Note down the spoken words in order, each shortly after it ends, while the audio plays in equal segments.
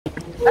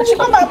I should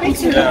come back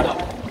with you. Yeah.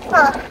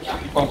 Ah.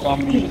 Confirm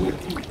me.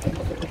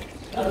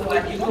 I'm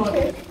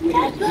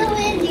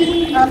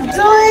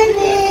doing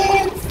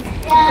it.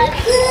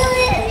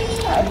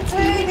 I'm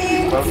doing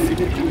it.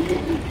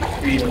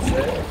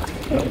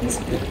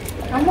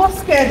 I'm not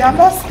scared. I'm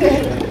not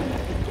scared.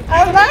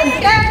 I'm not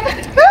scared.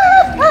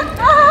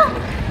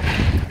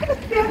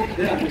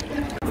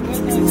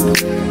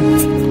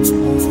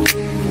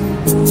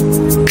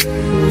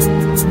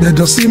 They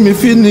don't see me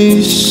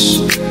finish.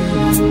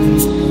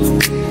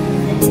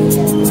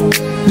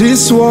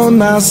 This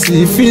one I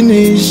see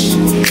finish.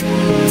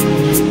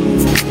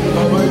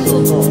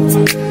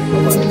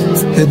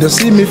 They don't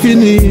see me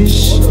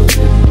finish.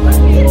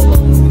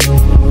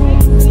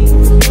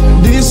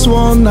 This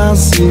one I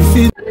see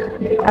finish.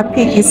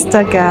 Happy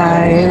Easter,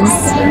 guys.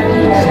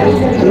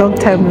 Long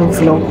time no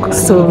vlog,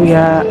 so we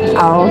are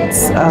out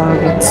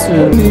to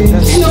celebrate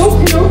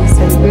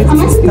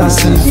Easter.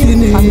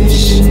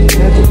 Finish.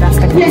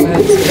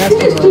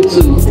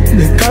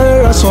 They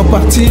carry us on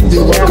party, they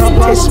walk up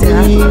past me.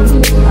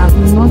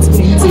 I've not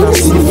been to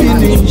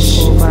Finish.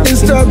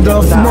 Instead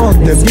of not,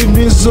 they give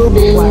me zobo.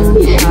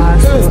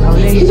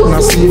 Now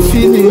see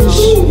finish.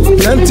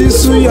 Plenty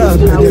suya,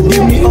 they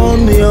give me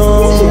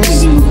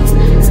onions.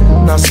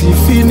 Now see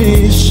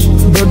finish.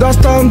 Brother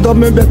stand up,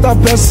 me better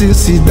person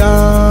sit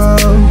down.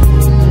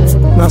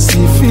 Now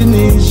see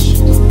finish.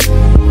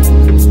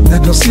 They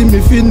don't see me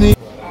finish.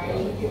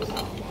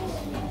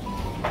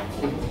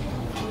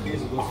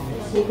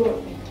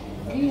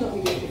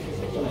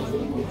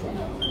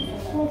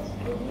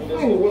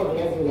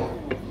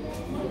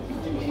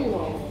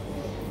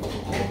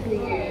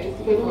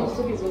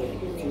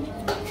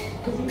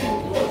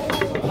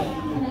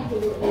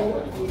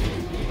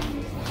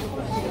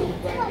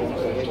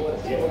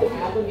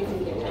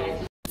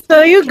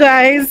 So you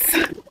guys,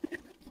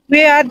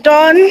 we are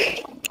done,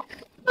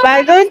 but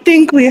I don't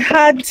think we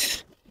had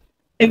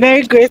a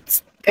very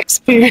great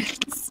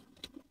experience.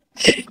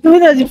 Even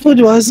though the food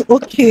was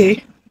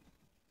okay,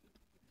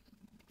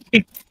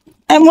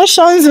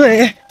 emotions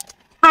were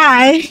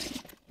high.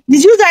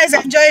 Did you guys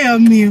enjoy your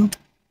meal?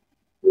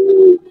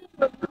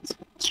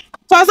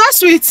 Was that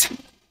sweet?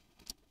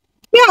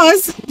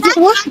 Yes.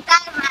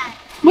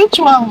 Which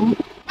one?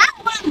 That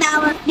one that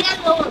was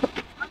yellow.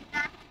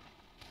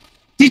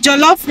 The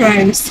jollof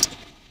rice.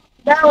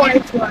 That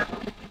white one.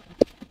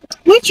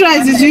 Which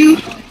rice did you?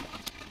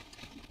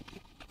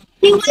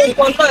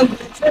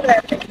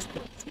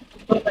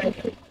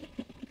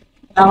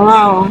 Oh,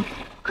 wow.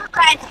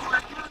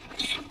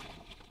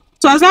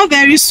 So it was not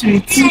very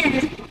sweet.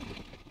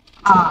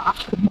 Ah.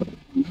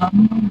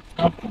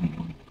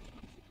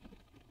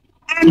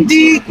 And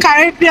the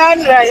Caribbean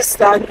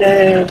rice and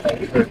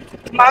the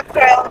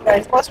mackerel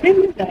rice was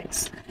really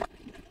nice.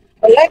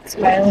 I liked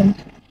my own.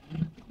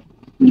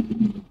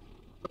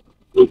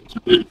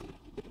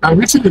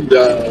 I'm eating in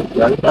the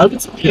I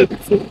haven't eaten here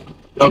before.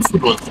 That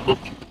food was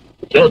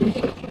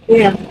okay.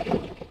 Yeah.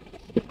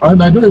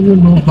 And I don't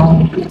even know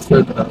how they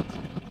said that.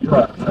 You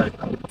are like,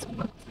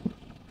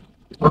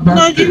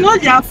 No, you know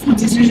their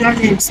food is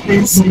usually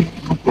expensive.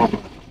 no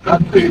problem.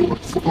 That day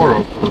was more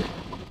of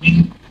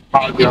me,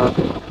 Maga,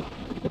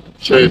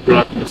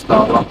 Shadrach,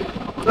 Mr.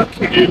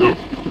 Okay. You know,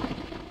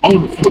 all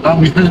the food,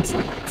 and we had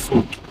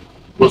food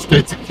was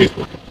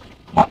 30K.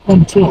 How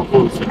come two of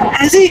us?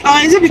 Is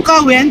it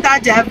because we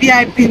entered their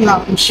VIP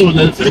lounge? So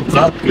that's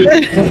exactly.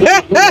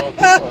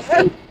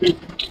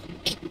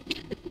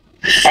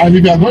 And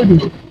if you are going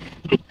to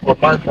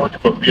provide money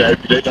for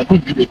VIP, then you are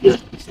going to give it again.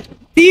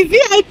 The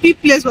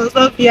VIP place was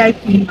not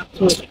VIP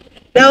at all.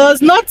 There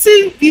was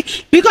nothing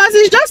because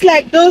it's just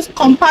like those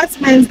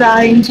compartments that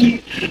are in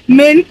the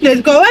main place.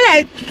 Because when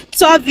I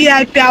saw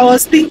VIP, I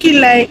was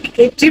thinking like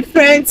a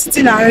different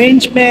sitting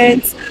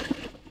arrangement.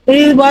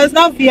 It was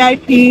not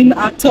VIP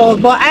at all.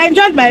 But I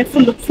enjoyed my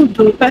food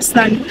though,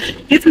 personally.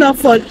 If not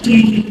for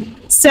the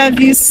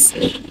service,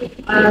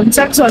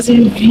 service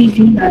wasn't really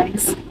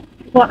nice.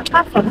 But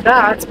apart from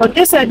that, but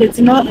they said they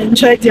did not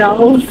enjoy their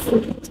own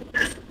food.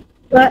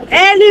 But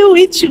any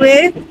which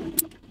way,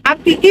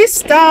 happy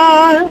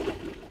Easter!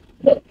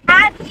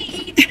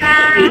 Happy Easter.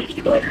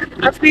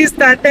 Happy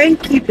Easter,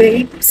 thank you,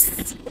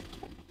 babes.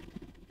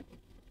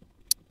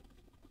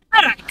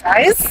 Alright,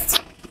 guys.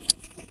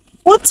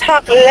 We'll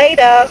talk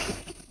later.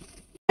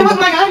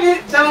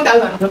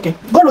 Okay,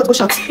 go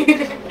shout.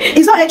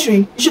 It's not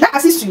entering. Should I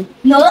assist you?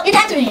 No, it's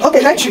entering.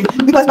 Okay, entry.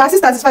 Because my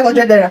assistance is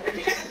 500 naira.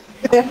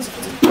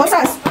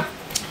 Bosses,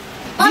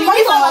 the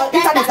money for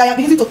internet that you have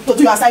been using to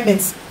do your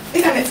assignments.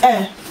 Internet?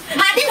 And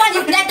this one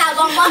is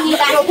 10,000 money.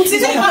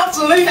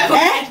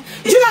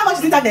 Do you know how much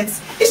is internet?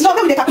 It's not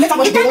maybe they calculate how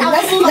much you owe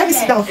me. Let me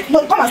sit down.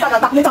 No, come and start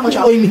and calculate how much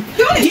you're owing me.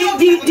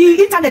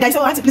 The internet, I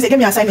said, Auntie, please, they gave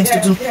me assignments to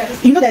do.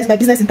 You know there's my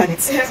business internet.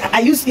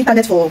 I use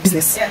internet for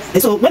business.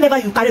 And so whenever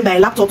you carry my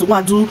laptop to go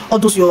and do all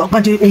those your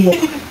homework,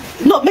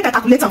 no, make a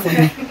calculator for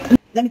me.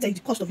 Let me tell you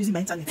the cost of using my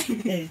internet.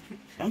 I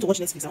want to watch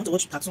Netflix, I want to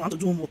watch cartoon, I want to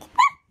do homework.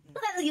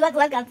 You want to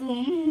watch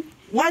cartoon?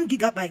 1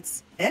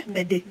 gigabyte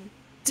per day.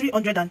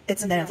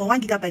 330 naira for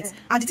 1 gigabyte.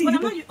 And the thing But you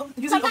I'm not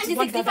using Sometimes up to it's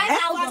 1 gigabyte.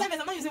 65,000.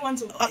 I'm not using 1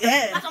 to.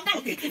 Yeah. But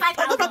sometimes Okay. it's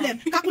 65,000. No problem.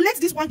 Calculate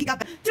this 1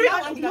 gigabyte.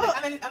 300. No.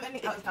 How many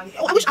hours can you?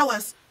 Oh, which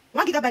hours?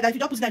 1 gigabyte. If you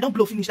don't put it, I don't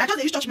blow finish. I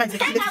just use church minds.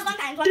 10,000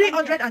 times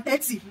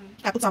 330.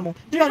 I put some more.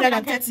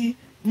 330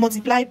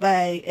 multiplied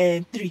by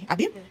 3.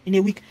 Abi in a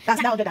week.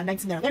 That's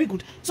 990 naira. Very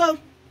good. So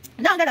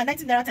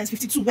 990 naira times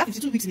 52. We have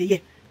 52 weeks in a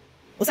year.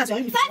 Osas, you're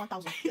only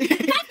 51,000.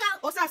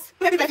 Osas,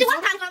 maybe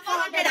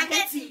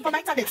 51,480 for my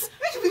internet.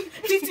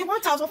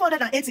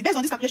 51,480 based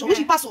on this calculation. Which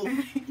you pass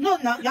on. No,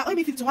 now you're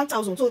only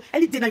 51,000. So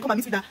any day now you come and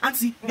meet me that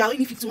auntie, you are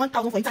only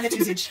 51,000 for internet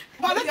usage.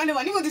 But I'm not the only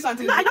one. Even this one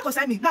too. No, I don't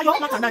concern me. Now your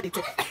own matter now they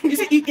talk. You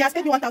see, he has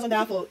paid me 1,000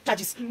 naira for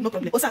charges. No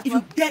problem. Osas, if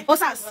you dare,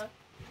 Osas,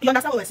 you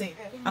understand what we're saying?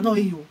 I'm not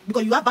owing you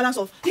because you have balance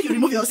of. If you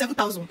remove your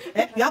 7,000,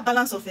 you have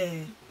balance of.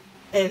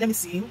 Let me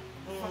see.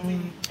 Let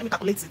me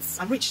calculate it.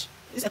 I'm rich.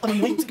 This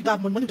economy, when you think you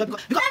have money, because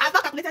I've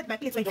not calculated my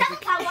plate when you're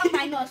break. 7,000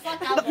 minus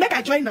 4,000. Make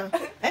I join now.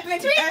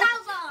 3,000.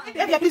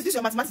 Yeah, please, this is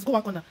your mathematics. Go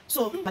one corner.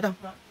 So, madam,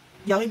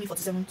 you're owing me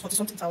 40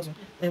 something thousand.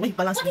 When you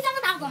balance,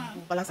 47,000.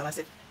 we'll balance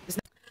ourselves.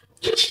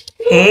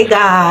 Hey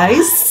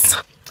guys,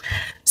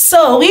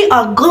 so we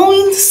are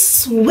going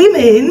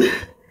swimming.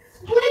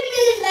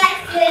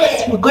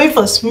 We're going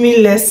for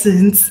swimming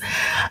lessons,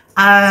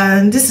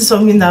 and this is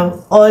something that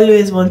I've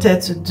always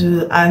wanted to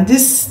do. And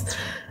this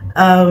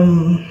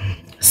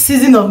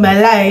season of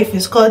my life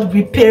is called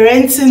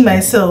reparenting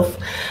myself.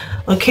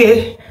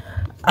 Okay,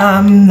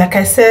 like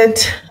I said,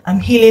 I'm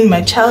healing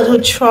my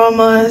childhood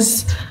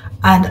traumas,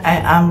 and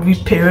I am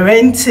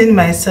reparenting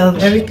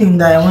myself. Everything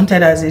that I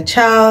wanted as a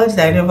child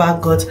that I never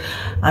got,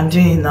 I'm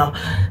doing it now.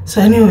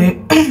 So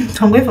anyway,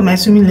 I'm going for my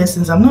swimming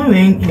lessons. I'm not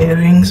wearing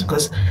earrings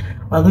because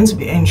we're going to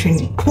be entering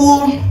the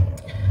pool.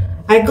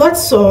 I got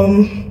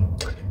some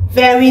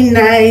very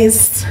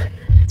nice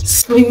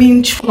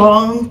swimming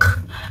trunk,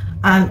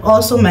 and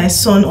also my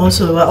son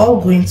also, we're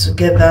all going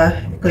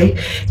together because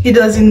he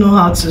doesn't know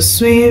how to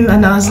swim.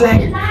 And I was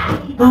like,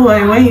 don't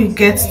worry, when you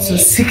get to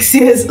 6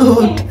 years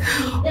old,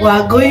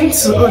 we're going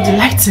to, oh, the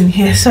lights in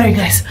here, sorry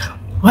guys,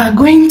 we're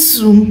going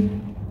to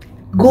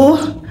go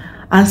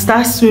and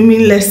start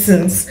swimming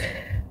lessons.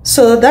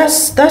 So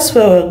that's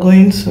where we're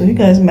going to. You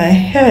guys, my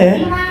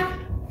hair,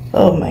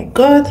 oh my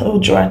god, oh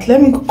Drat,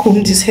 let me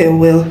comb this hair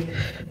well.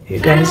 You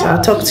guys,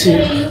 I'll talk to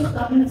you.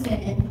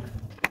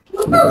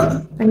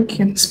 Thank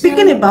you.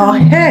 Speaking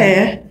about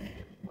hair,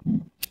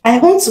 I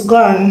want to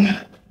go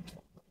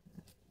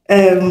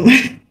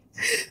and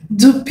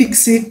do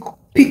pixie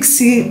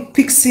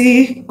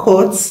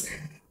cuts.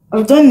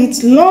 I've done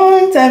it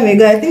long time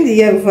ago. I think the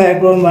year before I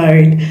got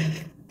married.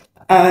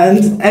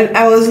 And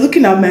I was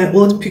looking at my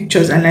old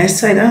pictures and I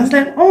saw it. I was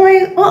like, oh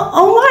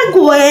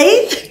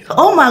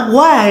my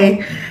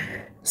god.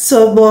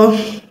 So, but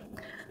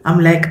I'm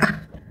like,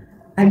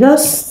 I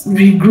just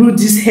regrew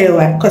this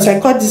hair because I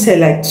cut this hair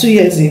like 2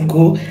 years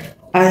ago,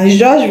 and it's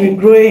just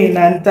regrowing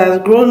and it has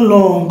grown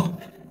long.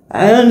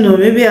 I don't know,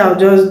 maybe I'll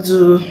just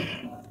do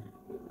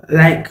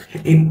like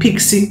a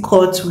pixie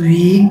cut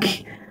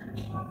wig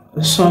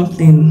or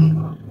something.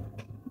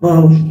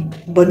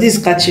 But this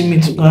is catching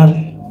me to go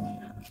and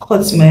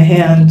cut my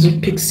hair and do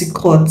pixie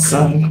cuts,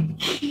 and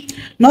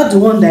not the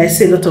one that I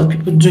see a lot of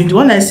people doing. The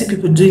one I see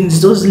people doing is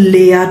those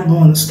layered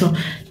ones. No,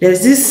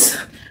 there's this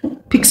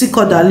pixie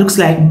cut that looks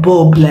like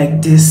bob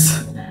like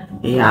this.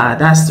 Yeah,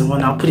 that's the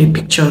one. I'll put a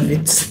picture of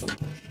it.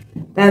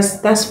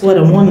 That's what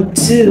I want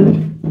to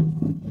do.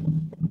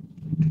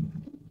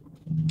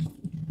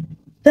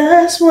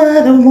 That's what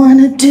I want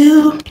to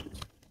do.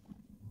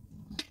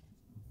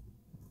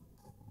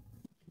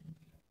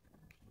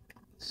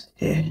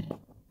 Yeah.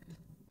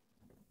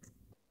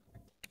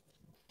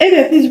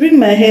 Hey, please bring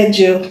my hair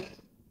gel.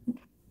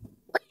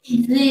 What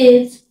is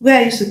it? Where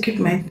I used to keep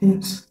my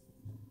things.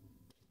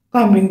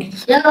 Come bring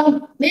it.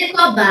 Your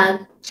makeup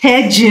bag.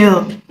 Hair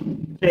gel.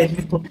 Red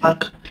makeup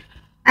bag.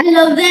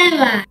 Aloe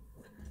vera.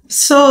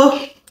 So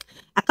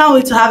I can't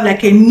wait to have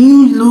like a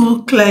new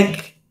look.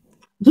 Like,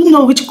 don't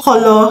know which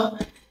color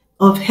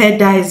of hair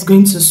dye is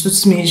going to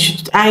suit me.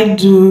 Should I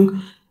do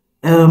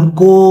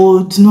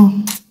gold? No,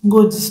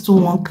 gold is too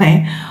one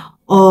kind.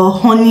 Or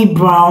honey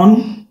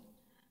brown.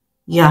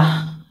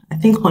 Yeah, I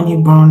think honey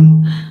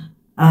brown.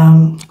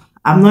 I'm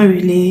not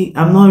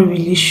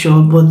really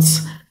sure, but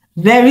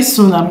very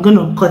soon I'm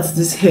gonna cut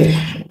this hair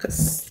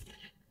because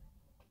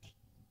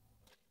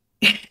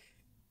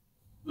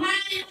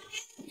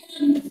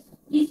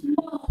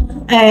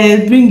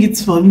bring it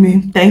for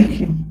me,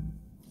 thank you.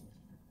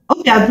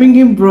 Oh, you are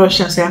bringing brush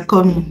as you are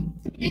coming.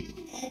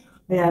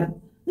 Yeah.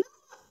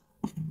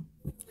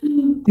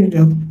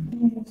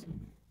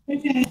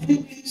 Maybe I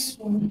think this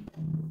one.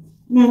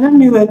 No, let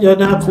me wear the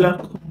other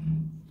black one.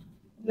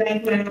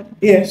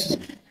 Yes.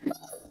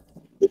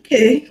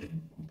 Okay.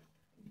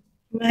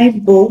 My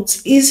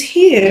boat is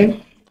here.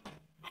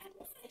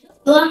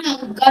 Don't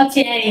have got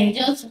here in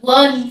just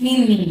 1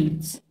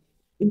 minute.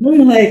 You don't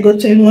know how I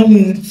got to in 1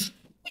 minute.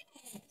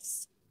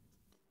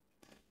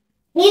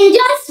 In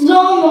just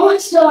slow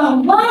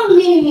motion, 1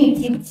 minute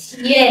it's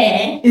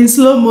here. In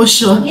slow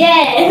motion.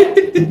 Yeah.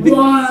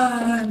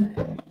 1.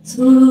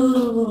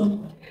 2.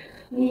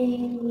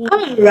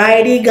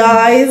 Alrighty,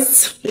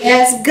 guys,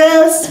 let's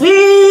go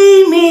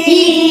swimming.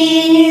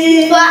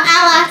 For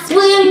our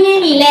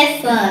swimming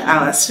lesson.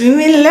 Our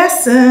swimming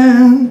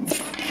lesson.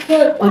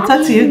 We'll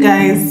talk to you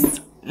guys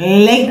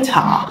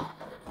later.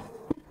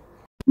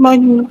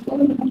 Morning.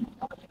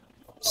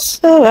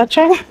 So I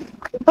try.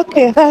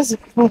 Okay, that's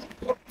cool.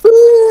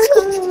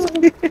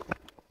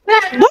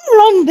 Don't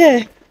run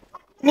there.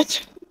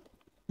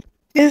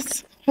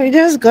 Yes, we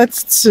just got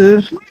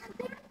to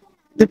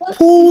the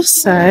pool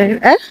side.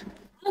 Eh?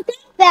 I think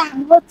that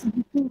I'm going to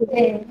be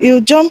there.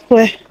 You jump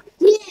where?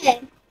 Yeah.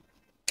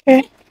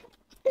 Okay.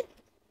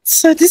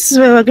 So this is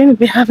where we're going to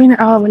be having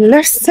our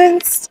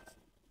lessons.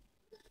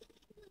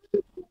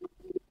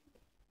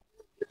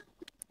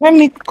 Let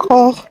me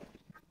call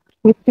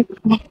the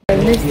people.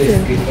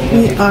 Listen,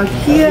 we are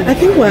here. I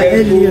think we're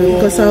earlier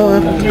because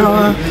our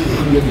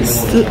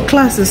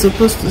class is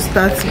supposed to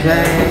start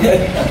by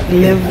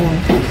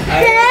 11.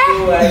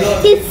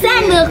 It's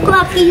 10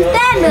 o'clock. It's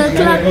 10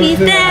 o'clock. It's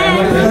 10.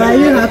 Are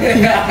you happy?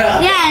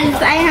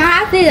 Yes, I am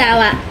happy that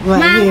Right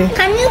Mom, here.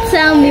 can you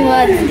tell me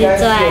what's the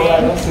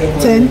time?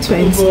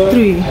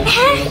 10:23.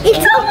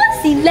 It's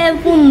almost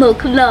 11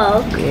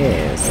 o'clock.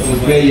 Yes.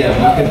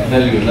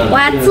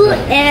 We're too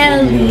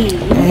early.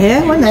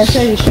 Yeah, when I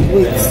said you should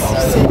wait, you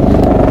said,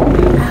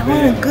 I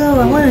want to go,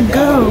 I want to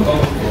go.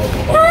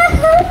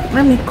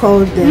 Let me call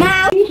them.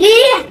 Now we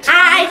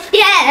are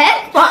here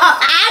for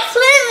our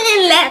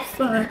swimming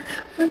lesson.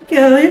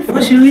 Okay, if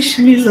she wish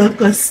me luck,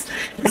 because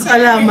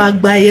Salah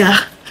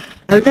Magbaya.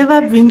 I've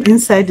never been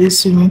inside a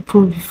swimming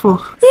pool before.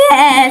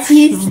 Yes,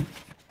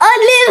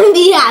 only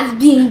me has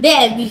been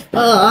there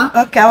before.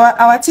 Okay,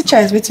 our teacher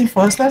is waiting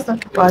for us. Let's not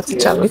keep our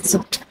teacher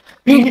waiting.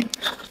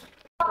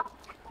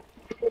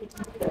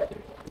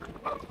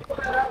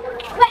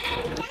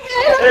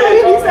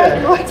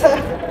 Inside water.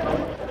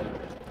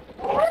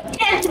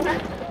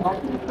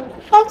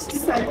 Come to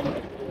this side.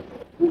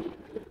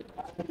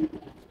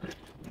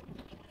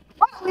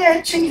 Why are we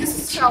entering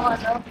this shower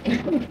now?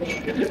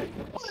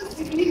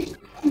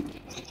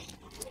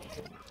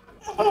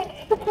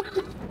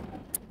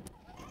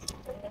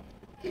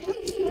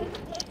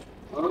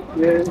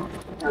 Okay.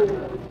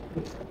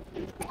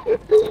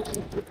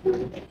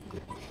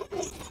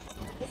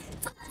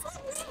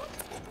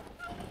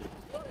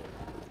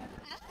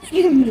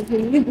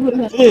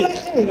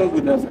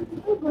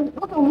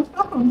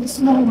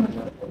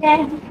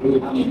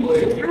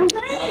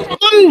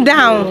 Calm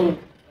down.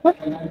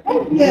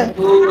 Yeah.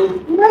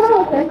 Remember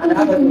what I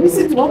told you?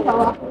 Listen to what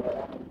our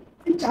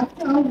teacher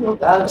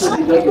tells us.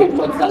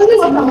 Only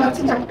what our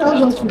teacher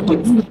tells us to do.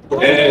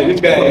 This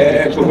guy,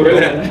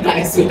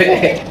 I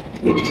swear.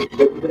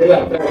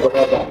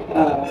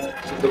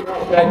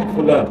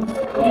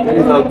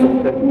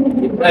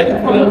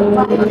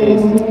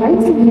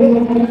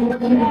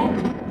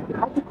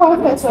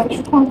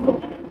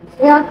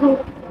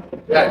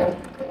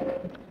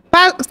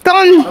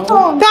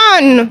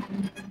 Turn.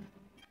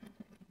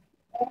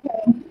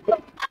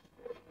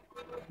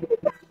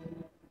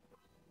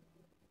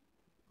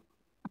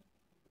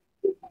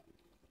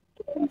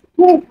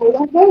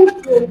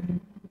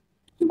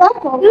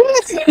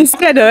 I'm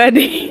scared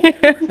already.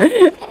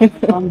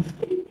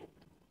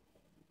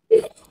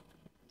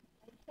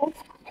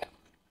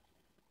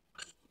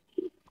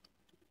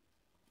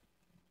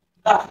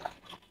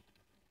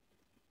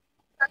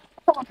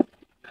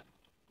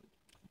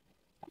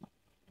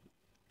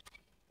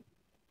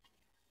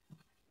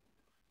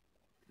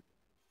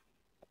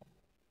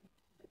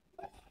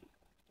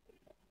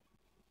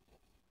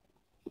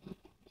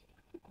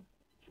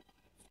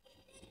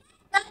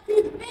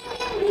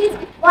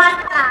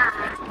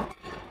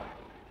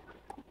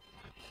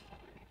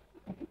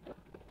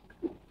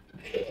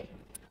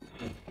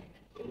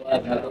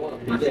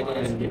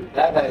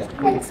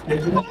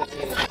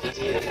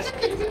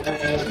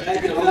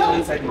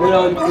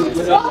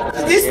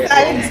 This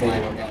time.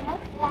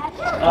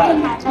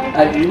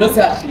 You know,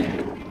 sir,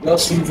 your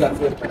shoes are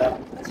good for that.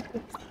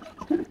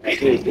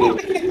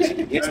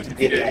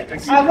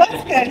 I'm not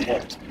scared.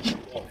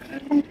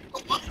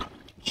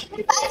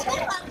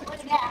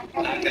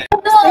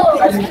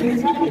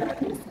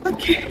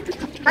 Okay.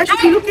 I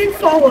should be looking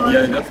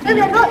forward.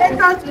 Maybe I don't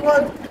enter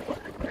towards.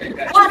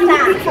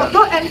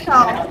 Don't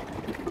enter.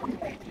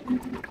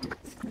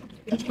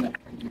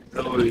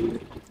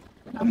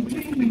 I'm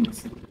doing it.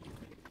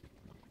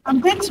 I'm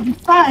going to be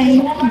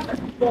fine. Mommy,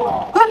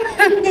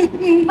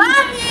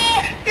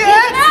 you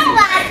know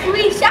that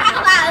we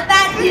shower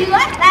that the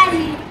water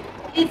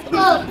is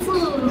cold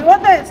too. The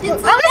water is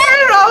cold. I'm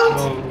very wrong.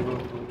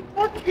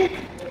 Okay.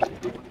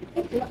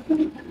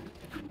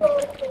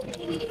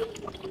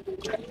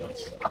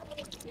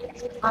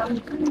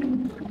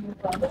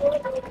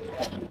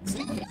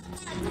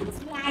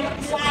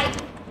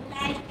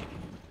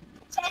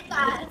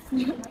 Checkers.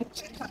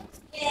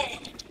 Yeah.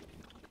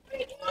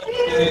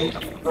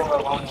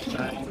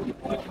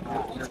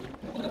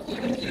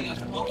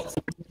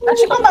 I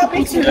should come back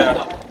with you.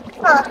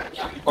 Ah.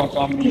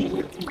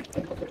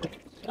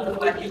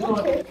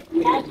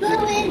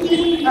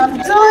 I'm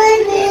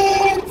doing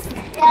it.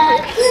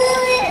 I'm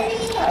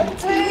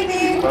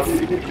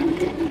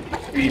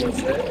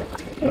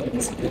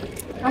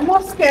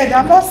not scared.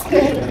 I'm not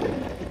scared.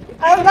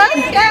 I'm not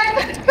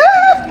scared.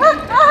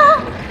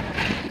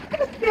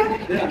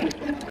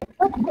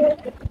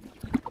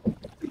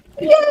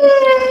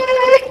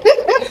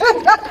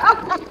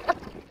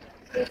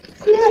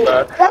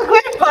 I'm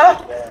going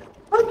back.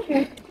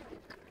 Okay.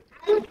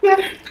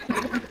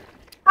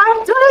 I'm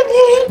doing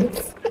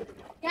it.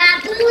 Yeah,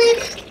 do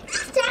it.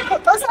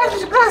 Because I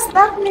just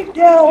stop me there.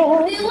 The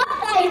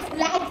water is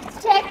like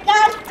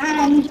chicken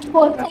and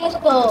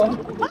potato.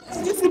 What is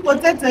this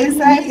potato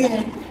inside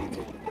here?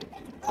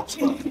 The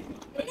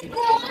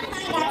water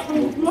that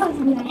is not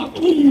like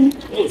it.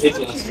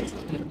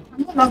 I'm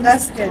no longer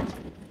scared.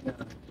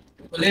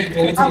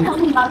 I'm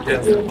coming back to you.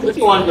 What do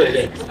you want to do?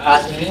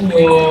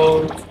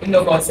 In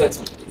the concert.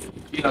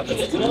 I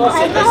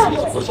know.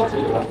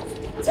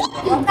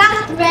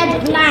 That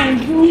red line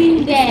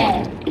doing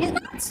there. Is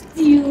that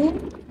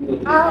you?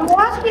 I'm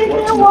walking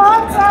in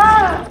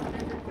water.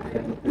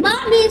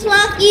 Mommy's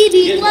walking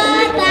in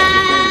water.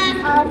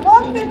 I'm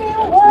walking in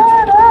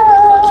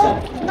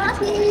water.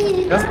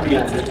 Mommy. I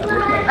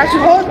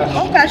should hold.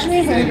 Don't catch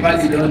me here.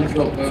 Everybody don't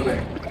drop over.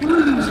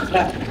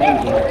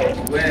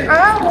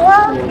 I'm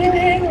walking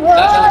in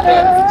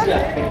water.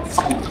 Yes.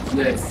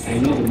 I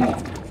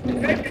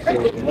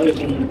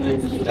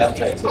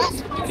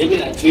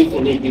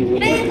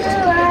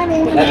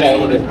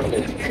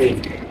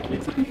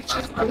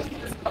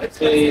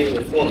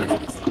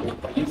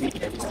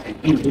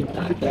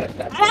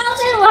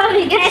don't want to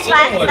get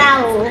back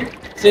now.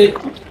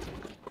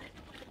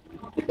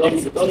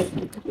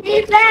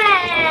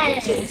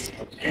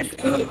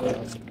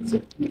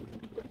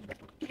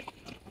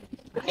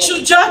 I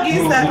should jog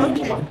inside.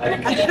 Okay.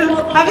 I should.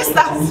 Have you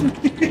started?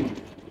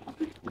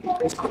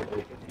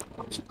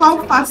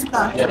 Come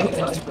faster.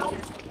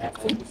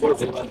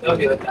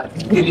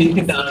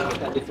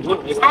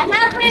 I'm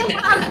not going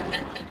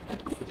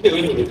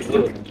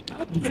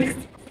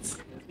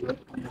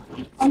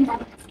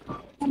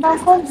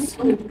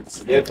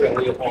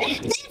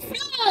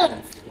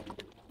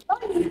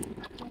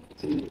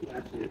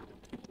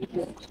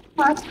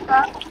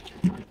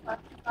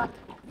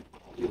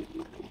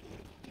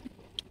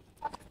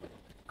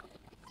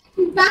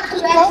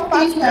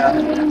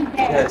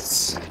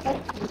Yes.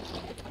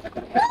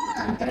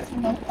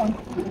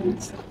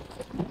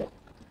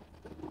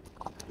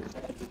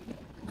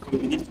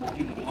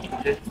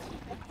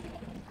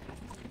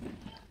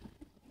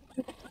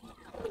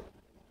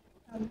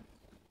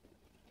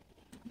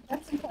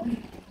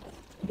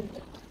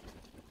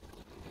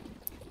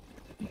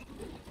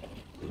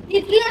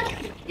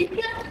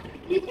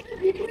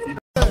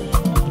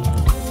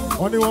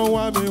 Only one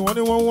want me,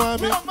 only one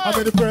want me. I'm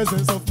in the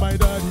presence of my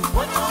daddy.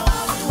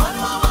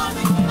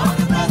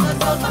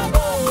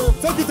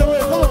 Take it away,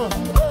 come on.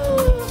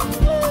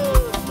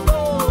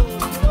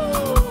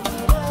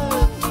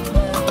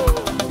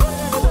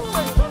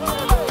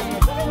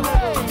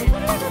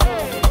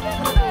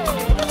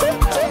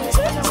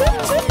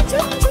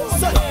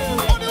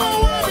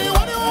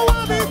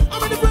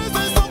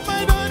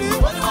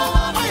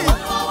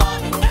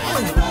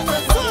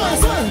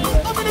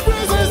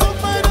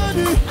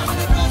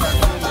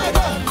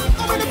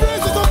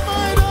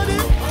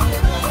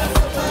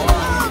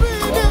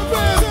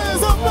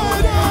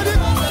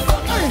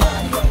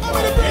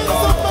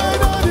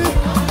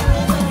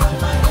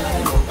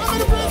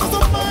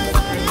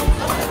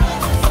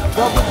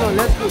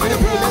 Let's go.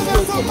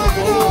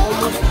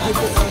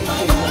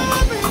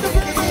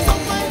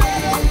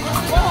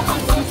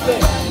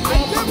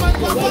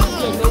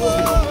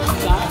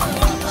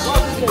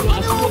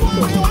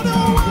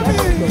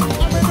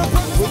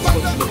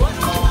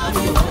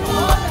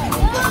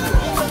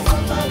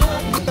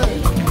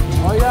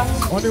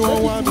 Only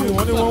one want me,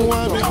 only one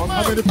want me.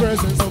 I'm in the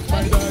presence of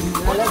my daddy.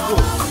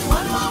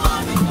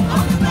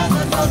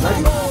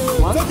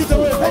 Take it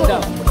away, come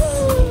on.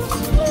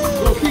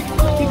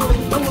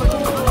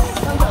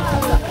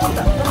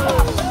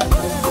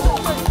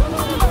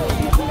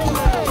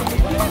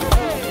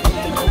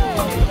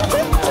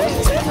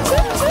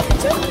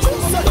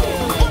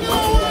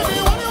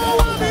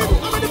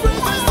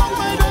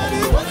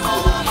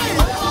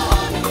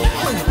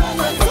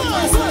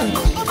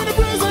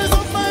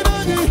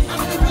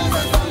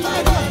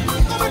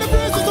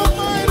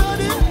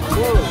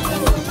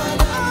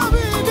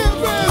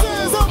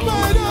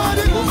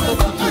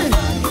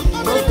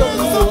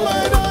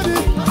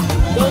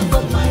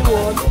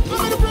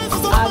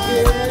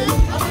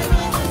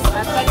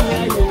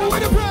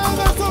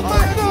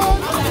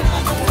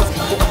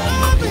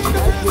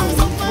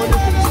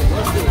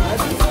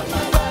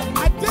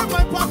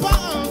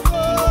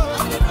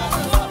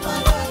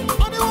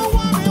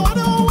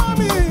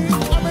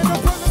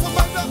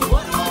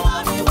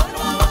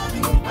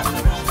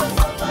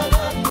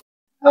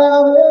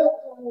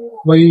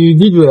 But you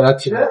did well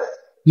actually.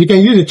 You can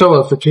use the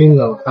towel for cleaning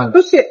your hands.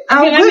 Okay,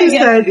 I'm going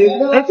inside.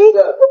 I think.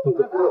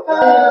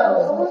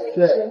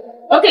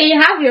 Okay, you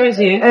have yours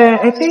here.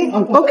 I think.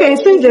 Okay,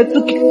 since they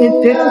took it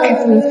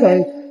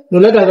inside. No,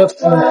 let her just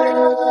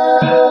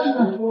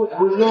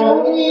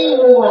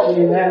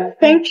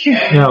Thank you.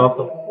 Yeah,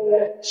 welcome.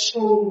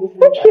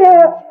 Okay.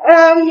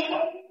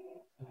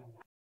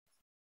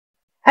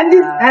 And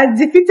this has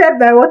defeated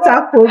my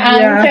water phobia.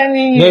 I'm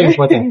telling you. Very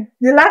important.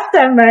 The last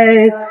time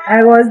I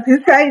was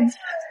inside,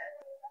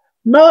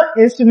 no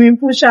a swimming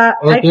pool,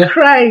 Okay. I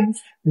cried.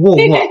 Whoa,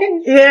 what?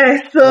 Yeah,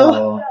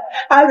 so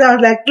I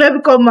was like, let me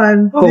come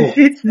and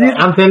defeat this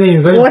I'm telling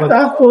you, very water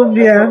important.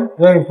 phobia.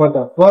 Very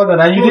important. Well done,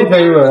 and you did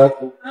very well.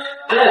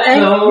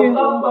 Thank you.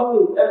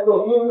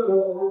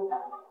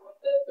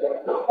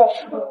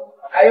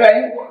 Are you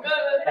ready?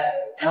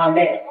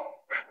 Amen.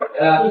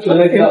 So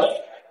let's go.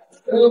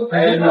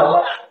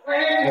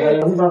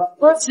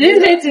 This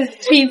date is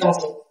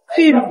 5th.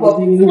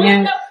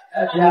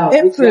 Yeah.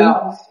 April.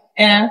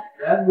 Yeah.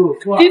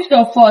 5th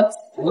or 4th?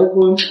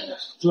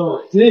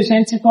 Today is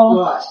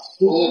 24.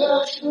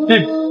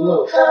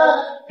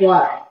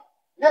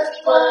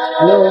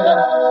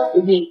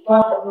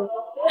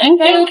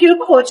 Thank you,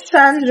 Coach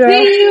Sandra.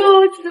 See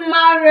you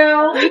tomorrow.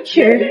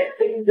 Okay.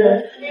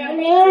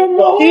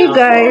 You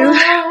guys,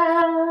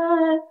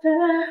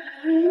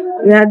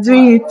 we are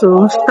doing it to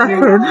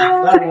Stafford.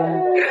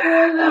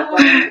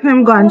 Let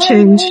me go and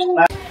change.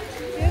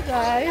 Hey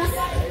guys,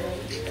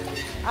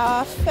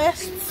 our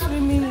first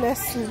swimming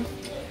lesson.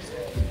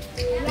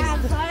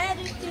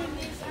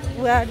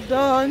 We are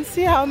done.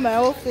 See how my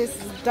whole face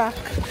is dark.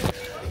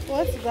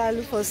 What do I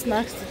look for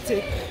snacks to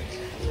take?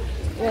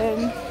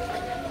 Then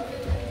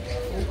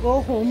we'll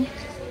go home.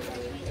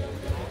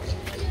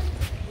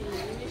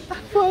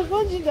 I was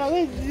wondering that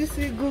where did you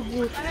see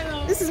Google?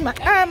 Hello. This is my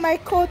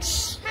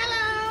coach.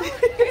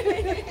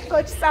 Hello.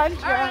 Coach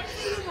Sandra.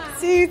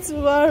 See you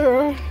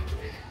tomorrow.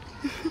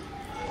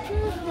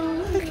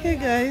 Okay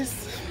guys.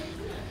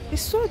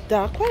 It's so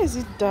dark. Why is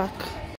it dark?